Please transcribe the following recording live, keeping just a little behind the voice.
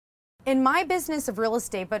In my business of real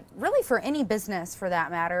estate, but really for any business for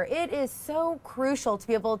that matter, it is so crucial to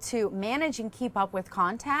be able to manage and keep up with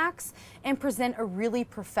contacts and present a really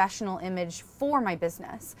professional image for my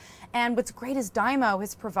business. And what's great is DYMO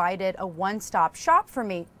has provided a one-stop shop for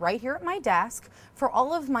me right here at my desk for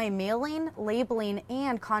all of my mailing, labeling,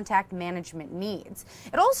 and contact management needs.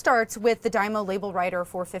 It all starts with the DYMO LabelWriter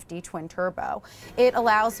 450 Twin Turbo. It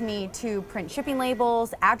allows me to print shipping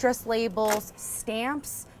labels, address labels,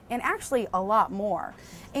 stamps, and actually a lot more.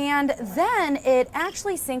 And then it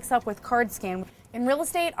actually syncs up with CardScan. In real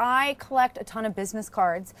estate, I collect a ton of business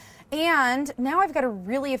cards, and now I've got a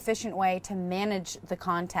really efficient way to manage the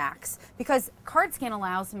contacts because CardScan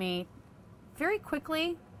allows me very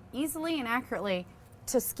quickly, easily, and accurately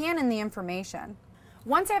to scan in the information.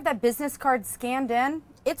 Once I have that business card scanned in,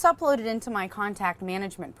 it's uploaded into my contact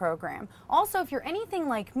management program. Also, if you're anything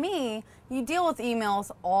like me, you deal with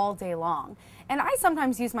emails all day long. And I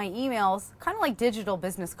sometimes use my emails kind of like digital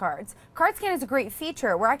business cards. CardScan is a great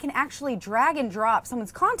feature where I can actually drag and drop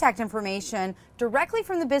someone's contact information directly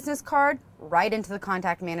from the business card right into the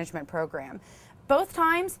contact management program. Both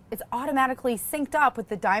times, it's automatically synced up with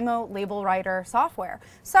the DYMO LabelWriter software.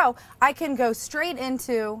 So I can go straight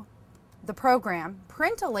into the program,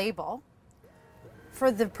 print a label for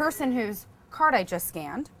the person whose card I just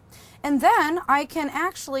scanned, and then I can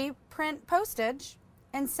actually print postage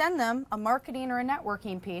and send them a marketing or a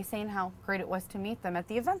networking piece saying how great it was to meet them at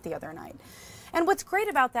the event the other night. And what's great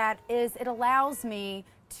about that is it allows me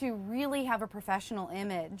to really have a professional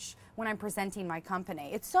image when I'm presenting my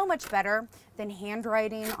company. It's so much better than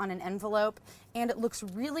handwriting on an envelope, and it looks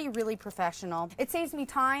really, really professional. It saves me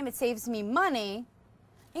time, it saves me money,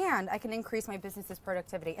 and I can increase my business's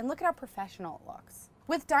productivity. And look at how professional it looks.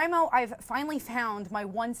 With DYMO, I've finally found my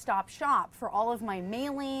one-stop shop for all of my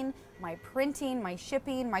mailing, my printing, my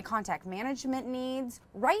shipping, my contact management needs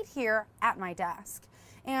right here at my desk.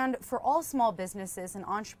 And for all small businesses and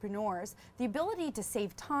entrepreneurs, the ability to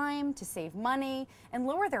save time, to save money, and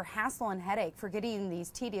lower their hassle and headache for getting these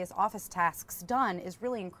tedious office tasks done is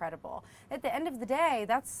really incredible. At the end of the day,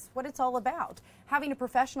 that's what it's all about, having a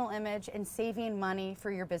professional image and saving money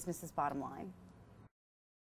for your business's bottom line.